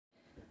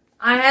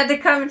I had to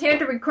come in here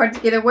to record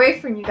to get away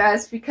from you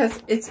guys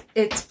because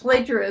it's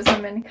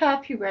plagiarism and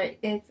copyright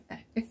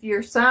if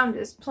your sound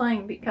is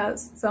playing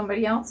because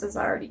somebody else has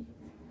already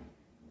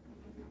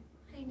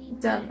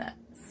done that.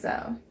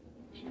 So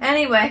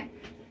anyway,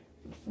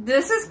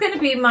 this is going to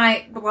be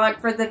my vlog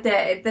for the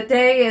day. The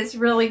day is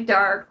really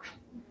dark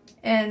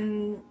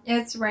and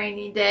it's a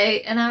rainy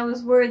day, and I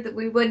was worried that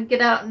we wouldn't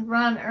get out and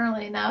run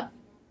early enough.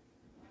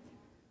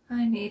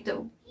 I need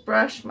to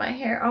brush my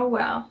hair. Oh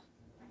well.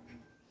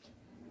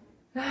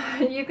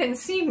 You can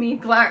see me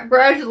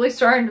gradually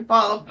starting to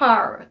fall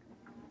apart.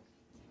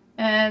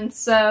 And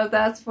so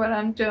that's what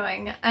I'm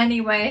doing.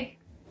 Anyway,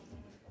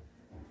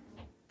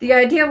 the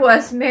idea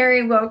was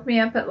Mary woke me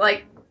up at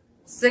like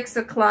 6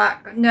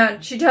 o'clock. No,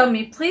 she told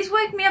me, please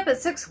wake me up at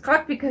 6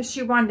 o'clock because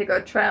she wanted to go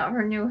try out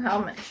her new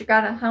helmet. She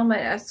got a helmet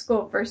at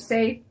school for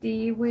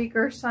safety week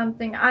or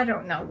something. I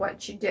don't know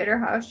what she did or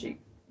how she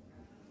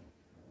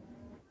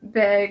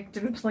begged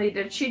and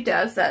pleaded. She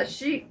does that.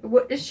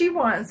 If she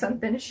wants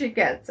something, she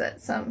gets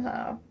it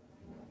somehow.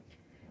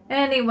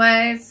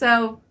 Anyway,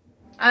 so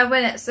I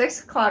went at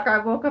 6 o'clock. I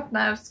woke up and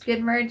I was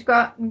getting ready to go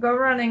out and go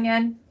running,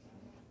 and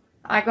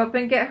I go up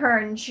and get her,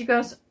 and she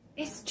goes,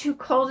 it's too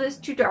cold, it's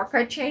too dark.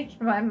 I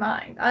changed my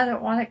mind. I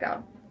don't want to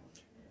go.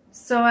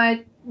 So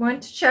I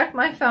went to check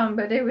my phone,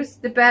 but it was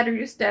the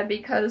battery was dead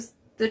because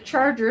the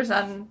charger's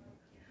on,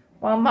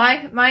 well,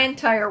 my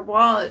entire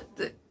wall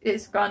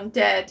is gone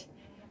dead.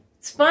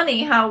 It's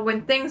funny how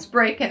when things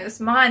break in his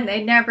mind,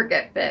 they never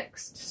get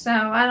fixed. So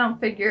I don't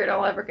figure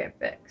it'll ever get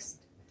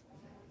fixed.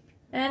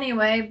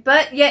 Anyway,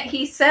 but yet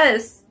he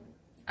says,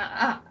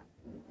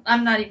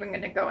 I'm not even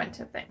going to go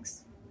into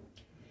things.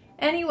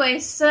 Anyway,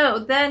 so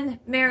then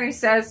Mary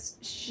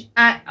says,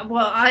 I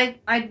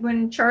went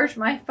and charged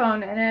my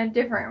phone in a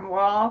different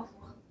wall.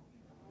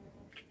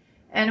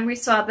 And we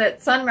saw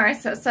that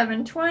sunrise at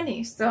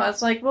 7:20. So I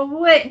was like, well,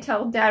 we'll wait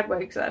until Dad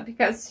wakes up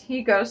because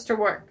he goes to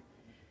work.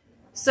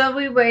 So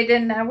we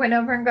waited, and I went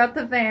over and got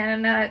the van,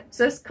 and I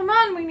says, come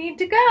on, we need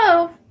to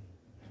go.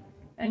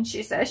 And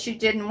she says she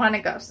didn't want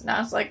to go. So now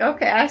I was like,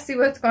 okay, I see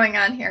what's going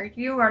on here.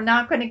 You are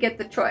not going to get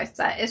the choice.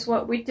 That is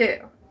what we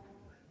do.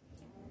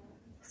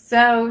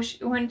 So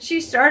when she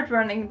started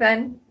running,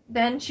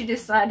 then she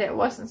decided it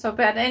wasn't so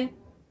bad. And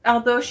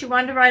although she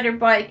wanted to ride her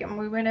bike, and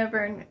we went over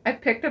and I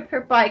picked up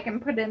her bike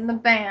and put it in the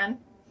van,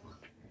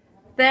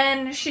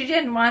 then she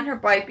didn't want her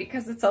bike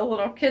because it's a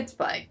little kid's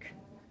bike.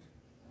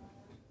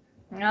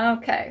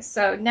 Okay,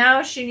 so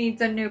now she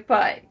needs a new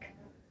bike.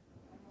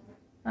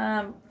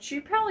 She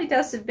probably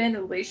does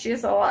admittedly. She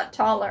is a lot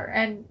taller,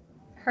 and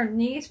her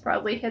knees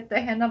probably hit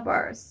the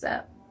handlebars,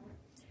 so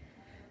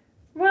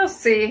we'll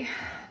see.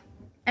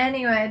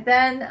 Anyway,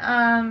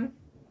 then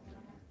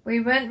we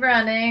went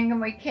running, and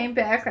we came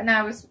back, and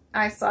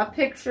I saw a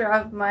picture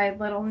of my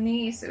little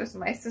niece. It was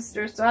my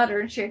sister's daughter,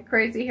 and she had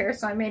crazy hair,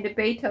 so I made a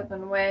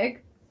Beethoven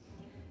wig.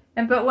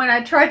 But when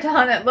I tried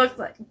on it looked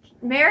like,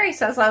 Mary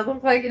says I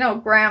look like,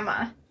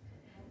 Grandma.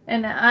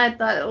 And I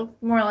thought it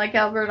looked more like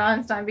Albert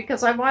Einstein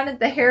because I wanted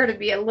the hair to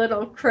be a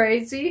little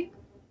crazy.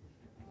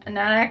 And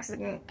on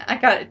accident, I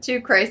got it too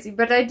crazy.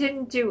 But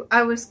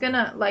I was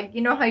gonna, like,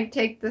 you know how you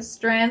take the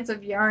strands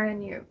of yarn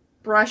and you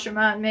brush them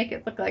out and make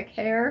it look like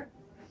hair?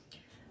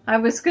 I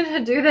was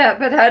gonna do that,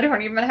 but I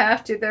don't even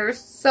have to. There's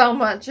so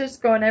much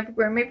just going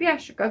everywhere. Maybe I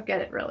should go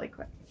get it really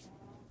quick.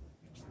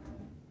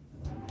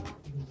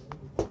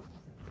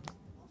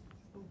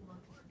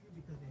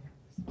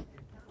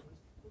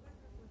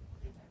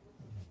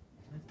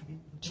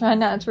 Try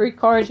not to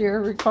record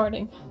your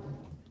recording.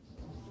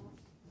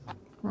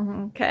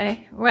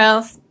 Okay,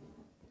 well,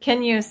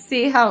 can you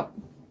see how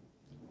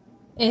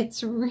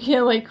it's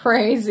really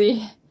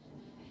crazy?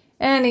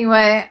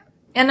 Anyway,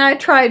 and I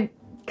tried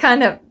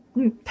kind of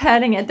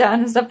patting it down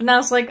and stuff, and I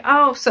was like,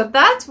 oh, so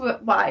that's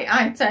why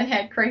Einstein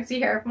had crazy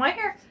hair. My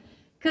hair,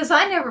 because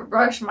I never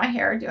brush my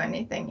hair or do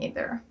anything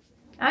either.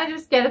 I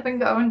just get up and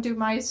go and do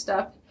my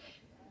stuff.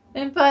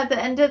 And by the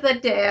end of the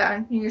day,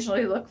 I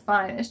usually look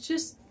fine. It's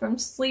just from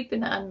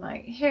sleeping on my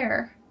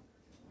hair.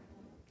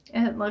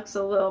 And it looks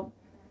a little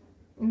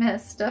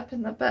messed up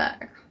in the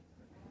back.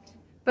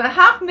 But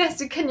how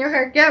messy can your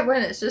hair get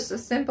when it's just a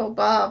simple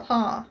bob,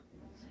 huh?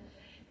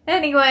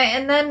 Anyway,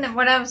 and then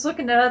when I was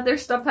looking at other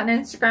stuff on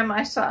Instagram,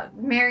 I saw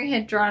Mary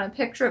had drawn a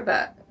picture of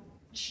a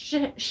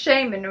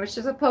shaman, which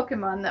is a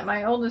Pokemon that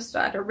my oldest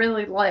daughter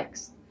really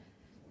likes.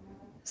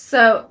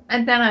 So,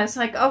 and then I was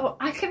like, oh,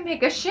 I can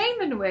make a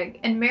shaman wig.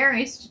 And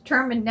Mary's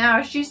determined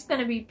now she's going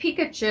to be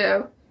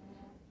Pikachu.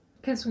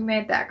 Because we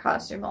made that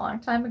costume a long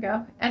time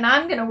ago. And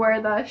I'm going to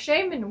wear the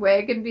shaman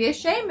wig and be a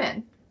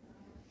shaman.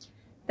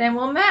 Then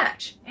we'll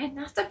match. And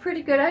that's a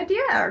pretty good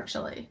idea,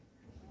 actually.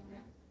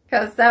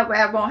 Because that way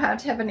I won't have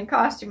to have any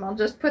costume. I'll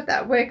just put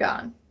that wig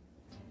on.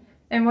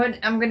 And what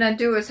I'm going to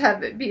do is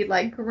have it be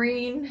like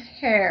green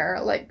hair,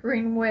 like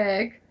green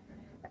wig.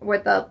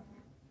 With a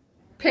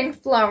pink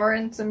flower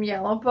and some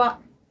yellow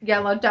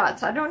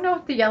dots. I don't know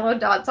what the yellow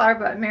dots are,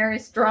 but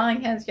Mary's drawing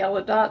has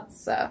yellow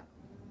dots, so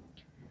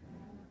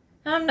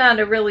I'm not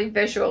a really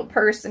visual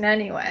person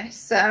anyway,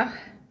 so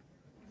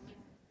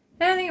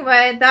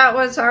Anyway, that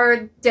was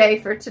our day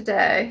for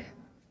today.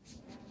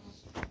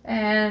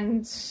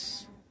 And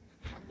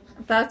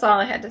that's all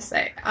I had to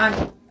say.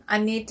 I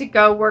need to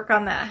go work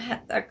on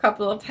a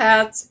couple of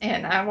hats,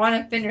 and I want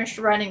to finish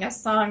writing a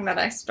song that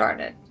I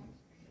started.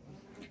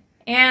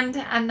 And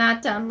I'm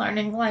not done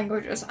learning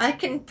languages. I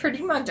can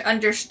pretty much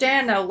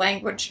understand a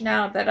language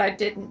now that I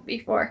didn't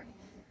before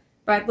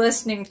by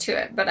listening to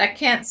it, but I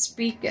can't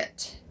speak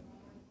it.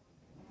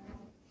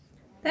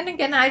 Then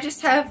again, I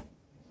just have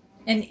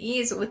an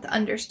ease with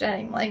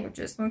understanding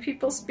languages. When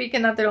people speak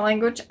another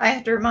language, I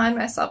have to remind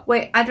myself,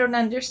 wait, I don't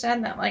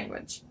understand that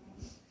language.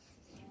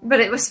 But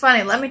it was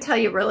funny. Let me tell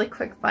you a really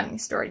quick funny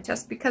story,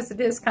 just because it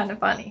is kind of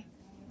funny.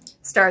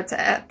 Starts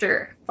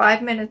after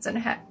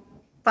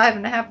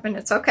 5.5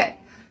 minutes. Okay.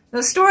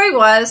 The story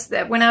was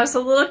that when I was a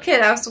little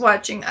kid, I was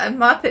watching a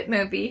Muppet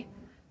movie.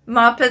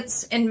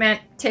 Muppets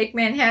Take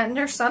Manhattan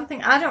or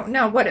something. I don't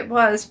know what it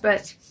was,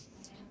 but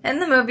in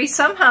the movie,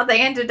 somehow they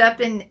ended up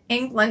in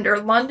England or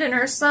London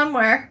or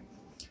somewhere.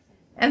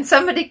 And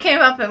somebody came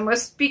up and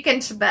was speaking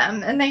to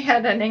them, and they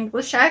had an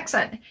English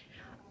accent.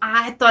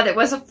 I thought it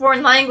was a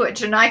foreign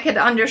language, and I could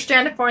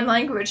understand a foreign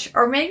language.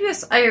 Or maybe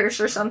it's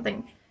Irish or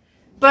something.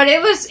 But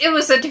it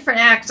was a different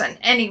accent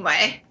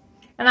anyway.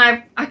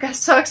 And I got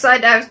so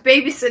excited. I was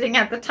babysitting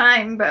at the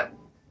time,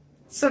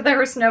 so there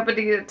was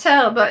nobody to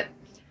tell. But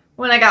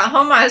when I got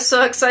home, I was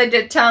so excited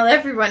to tell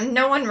everyone.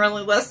 No one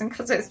really listened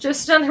because it's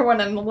just another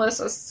one of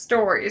Melissa's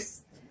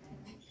stories.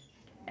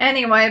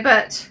 Anyway,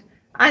 but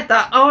I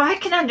thought, oh, I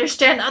can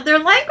understand other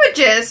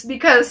languages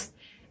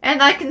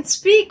and I can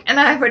speak. And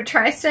I would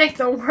try saying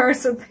the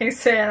words that they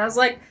say. And I was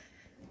like,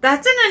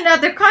 that's in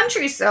another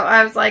country. So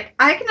I was like,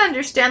 I can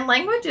understand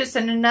languages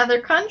in another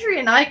country,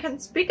 and I can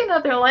speak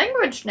another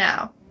language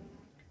now.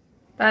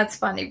 That's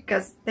funny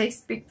because they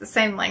speak the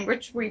same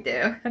language we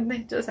do, and they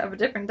just have a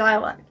different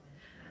dialect.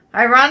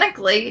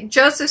 Ironically,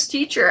 Joseph's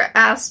teacher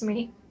asked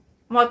me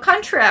what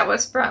country I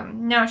was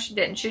from. No, she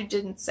didn't. She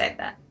didn't say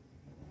that.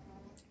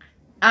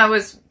 I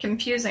was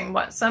confusing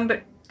a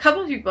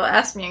couple of people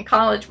asked me in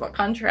college what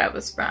country I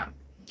was from.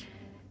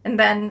 And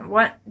then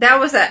that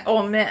was at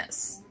Ole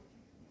Miss.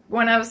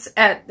 When I was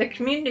at the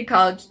community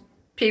college,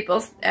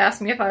 people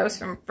asked me if I was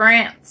from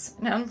France.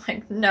 And I'm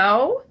like,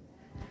 no.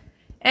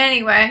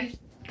 Anyway,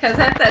 because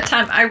at that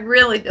time, I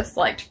really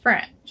disliked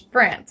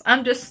France.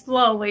 I'm just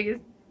slowly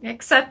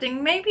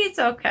accepting maybe it's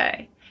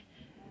okay.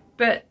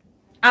 But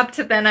up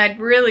to then, I'd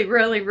really,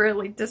 really,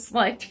 really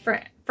disliked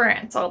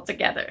France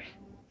altogether.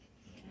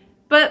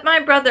 But my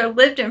brother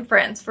lived in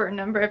France for a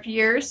number of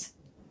years.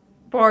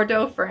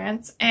 Bordeaux,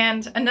 France,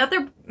 and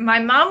my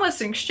mom was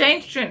an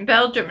exchange student in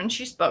Belgium, and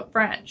she spoke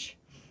French.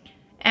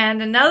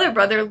 And another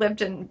brother lived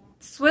in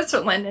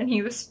Switzerland, and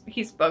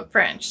he spoke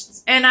French.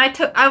 And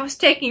I was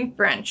taking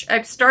French.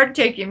 I started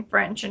taking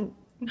French in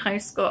high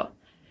school.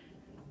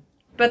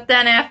 But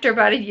then after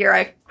about a year,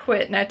 I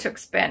quit and I took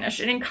Spanish.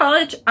 And in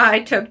college,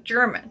 I took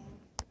German.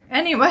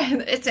 Anyway,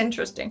 it's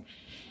interesting.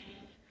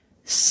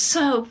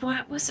 So,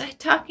 what was I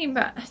talking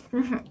about?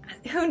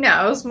 Who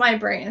knows? My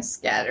brain is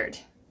scattered.